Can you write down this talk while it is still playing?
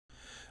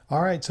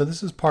All right, so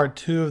this is part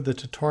 2 of the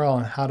tutorial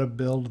on how to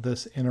build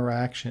this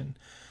interaction.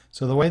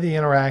 So the way the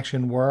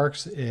interaction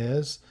works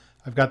is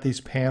I've got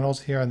these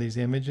panels here on these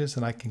images,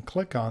 and I can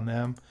click on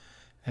them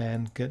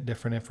and get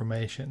different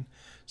information.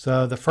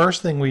 So the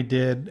first thing we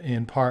did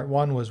in part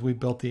 1 was we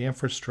built the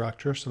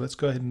infrastructure. So let's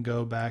go ahead and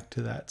go back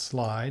to that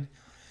slide.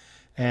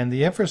 And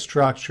the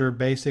infrastructure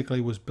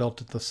basically was built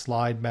at the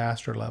slide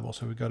master level.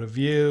 So we go to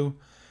View,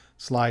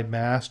 Slide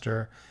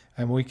Master,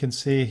 and we can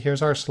see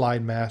here's our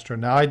slide master.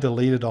 Now I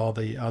deleted all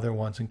the other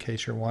ones in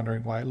case you're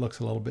wondering why it looks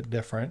a little bit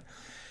different.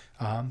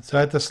 So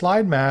at the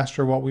slide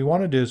master, what we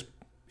want to do is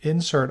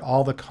insert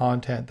all the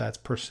content that's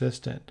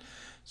persistent.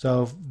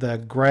 So the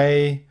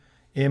gray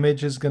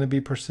image is going to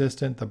be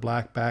persistent, the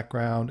black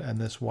background, and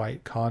this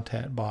white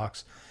content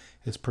box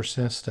is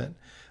persistent.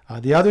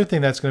 The other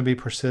thing that's going to be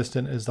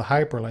persistent is the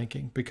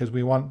hyperlinking, because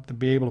we want to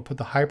be able to put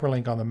the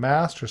hyperlink on the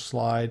master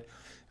slide,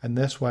 and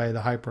this way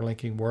the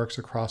hyperlinking works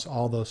across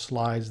all those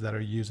slides that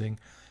are using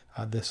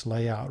this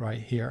layout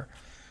right here.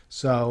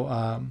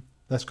 So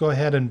let's go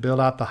ahead and build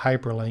out the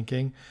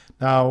hyperlinking.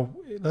 Now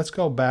let's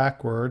go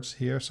backwards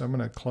here. So I'm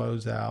going to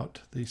close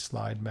out the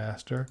slide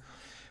master.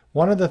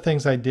 One of the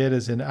things I did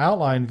is in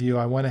outline view,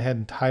 I went ahead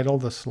and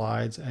titled the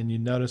slides, and you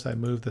notice I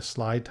moved the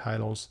slide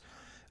titles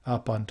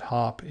up on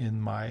top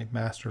in my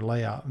master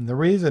layout. And the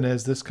reason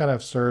is this kind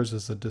of serves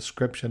as a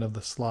description of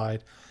the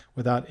slide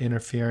without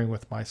interfering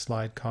with my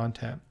slide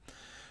content.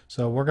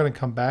 So we're going to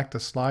come back to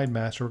slide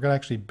master. We're going to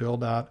actually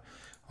build out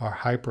our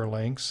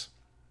hyperlinks.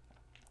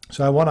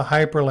 So I want a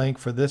hyperlink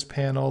for this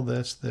panel,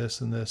 this,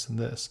 and this, and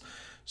this.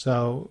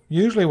 So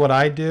usually what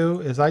I do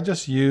is I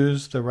just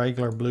use the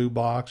regular blue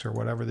box or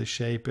whatever the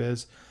shape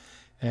is,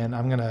 and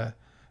I'm going to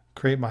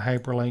create my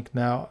hyperlink.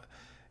 Now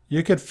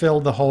you could fill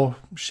the whole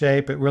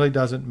shape. It really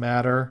doesn't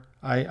matter.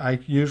 I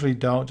usually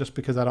don't, just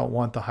because I don't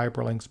want the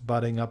hyperlinks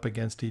butting up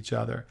against each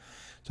other.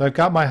 So I've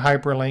got my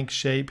hyperlink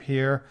shape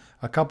here.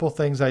 A couple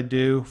things I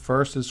do.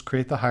 First is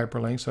create the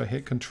hyperlink. So I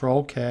hit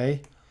Control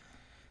K,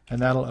 and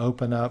that'll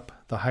open up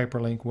the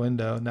hyperlink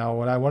window. Now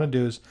what I want to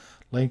do is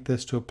link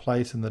this to a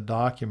place in the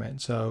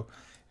document. So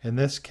in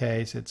this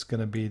case, it's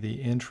going to be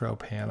the intro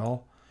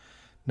panel.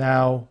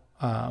 Now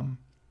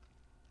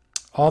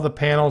all the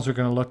panels are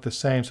going to look the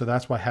same, so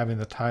that's why having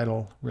the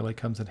title really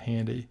comes in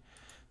handy.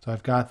 So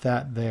I've got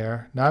that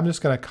there. Now I'm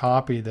just going to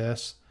copy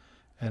this,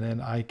 and then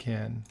I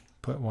can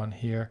put one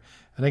here.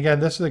 And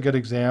again, this is a good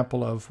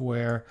example of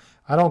where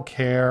I don't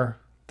care.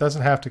 It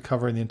doesn't have to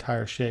cover the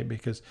entire shape,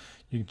 because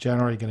you're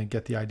generally going to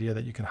get the idea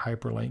that you can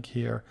hyperlink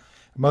here.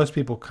 Most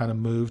people kind of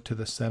move to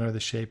the center of the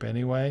shape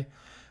anyway.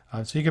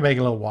 So you can make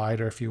it a little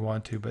wider if you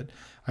want to, but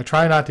I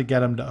try not to get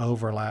them to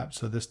overlap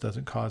so this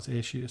doesn't cause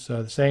issues.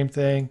 So the same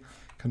thing,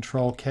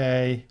 Control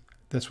K,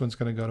 this one's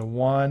going to go to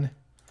 1.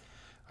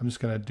 I'm just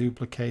going to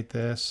duplicate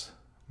this,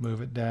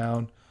 move it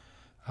down.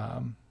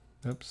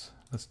 Oops,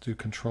 let's do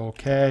Control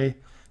K.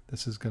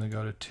 This is going to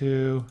go to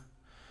 2.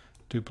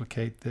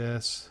 Duplicate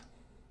this,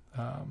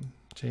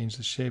 change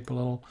the shape a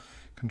little.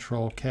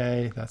 Control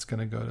K, that's going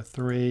to go to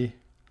 3.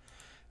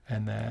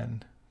 And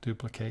then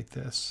duplicate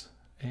this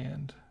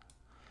and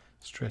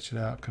stretch it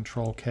out.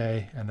 Control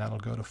K, and that'll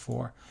go to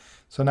 4.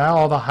 So now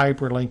all the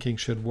hyperlinking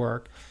should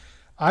work.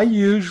 I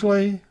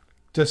usually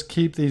just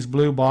keep these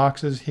blue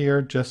boxes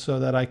here just so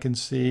that I can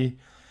see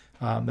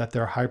that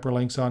there are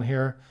hyperlinks on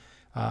here.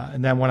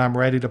 And then when I'm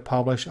ready to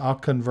publish, I'll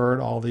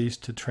convert all these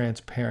to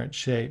transparent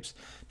shapes.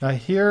 Now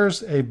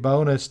here's a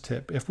bonus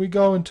tip. If we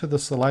go into the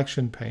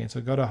selection pane,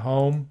 so go to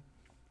Home,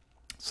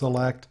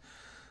 select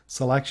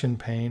Selection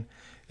pane,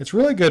 it's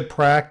really good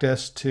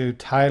practice to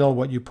title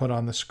what you put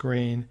on the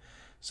screen.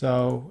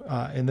 So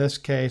in this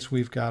case,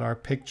 we've got our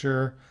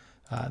picture.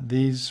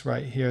 These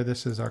right here,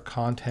 this is our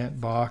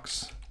content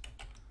box.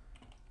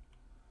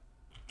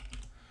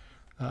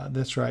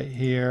 This right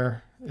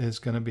here is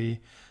going to be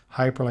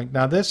hyperlink.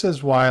 Now this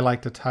is why I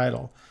like to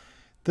title.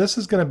 This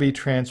is going to be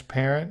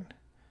transparent.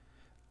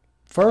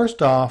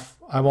 First off,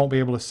 I won't be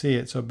able to see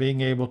it, so being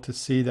able to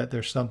see that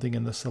there's something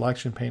in the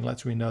selection pane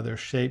lets me know there's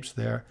shapes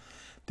there.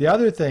 The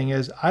other thing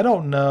is I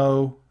don't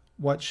know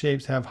what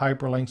shapes have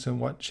hyperlinks and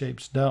what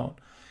shapes don't.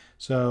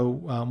 So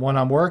when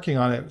I'm working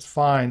on it, it's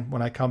fine.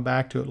 When I come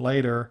back to it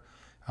later,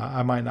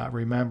 I might not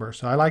remember.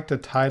 So I like to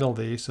title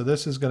these. So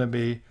this is going to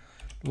be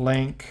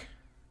link.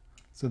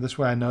 So this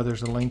way I know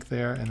there's a link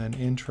there, and then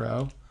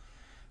intro.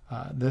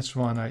 This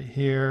one right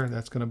here,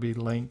 that's going to be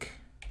link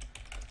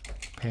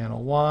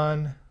panel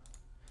 1.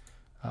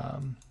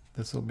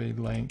 This will be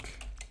link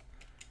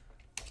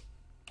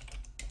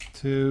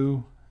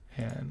 2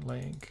 and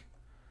link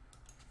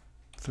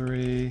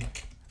 3,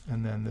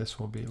 and then this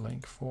will be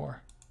link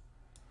 4.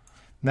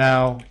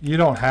 Now you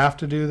don't have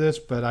to do this,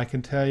 but I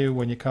can tell you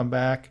when you come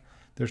back,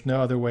 there's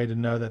no other way to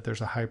know that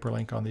there's a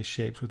hyperlink on these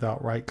shapes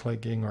without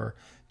right-clicking or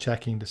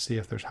checking to see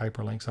if there's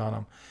hyperlinks on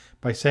them.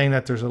 By saying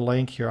that there's a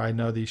link here, I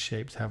know these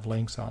shapes have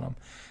links on them.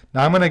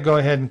 Now I'm going to go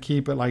ahead and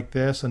keep it like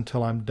this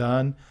until I'm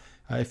done.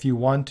 If you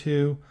want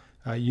to,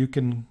 you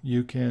can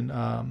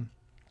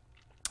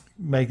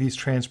make these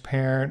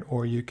transparent,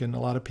 or you can, a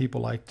lot of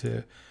people like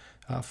to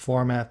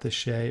format the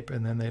shape,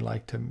 and then they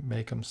like to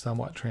make them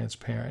somewhat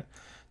transparent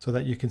so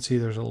that you can see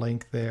there's a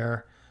link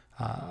there.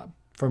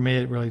 For me,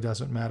 it really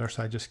doesn't matter,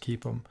 so I just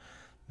keep them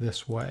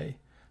this way.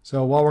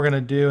 So what we're going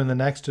to do in the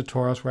next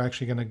tutorials, we're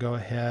actually going to go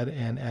ahead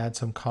and add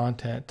some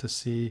content to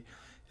see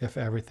if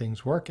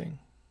everything's working.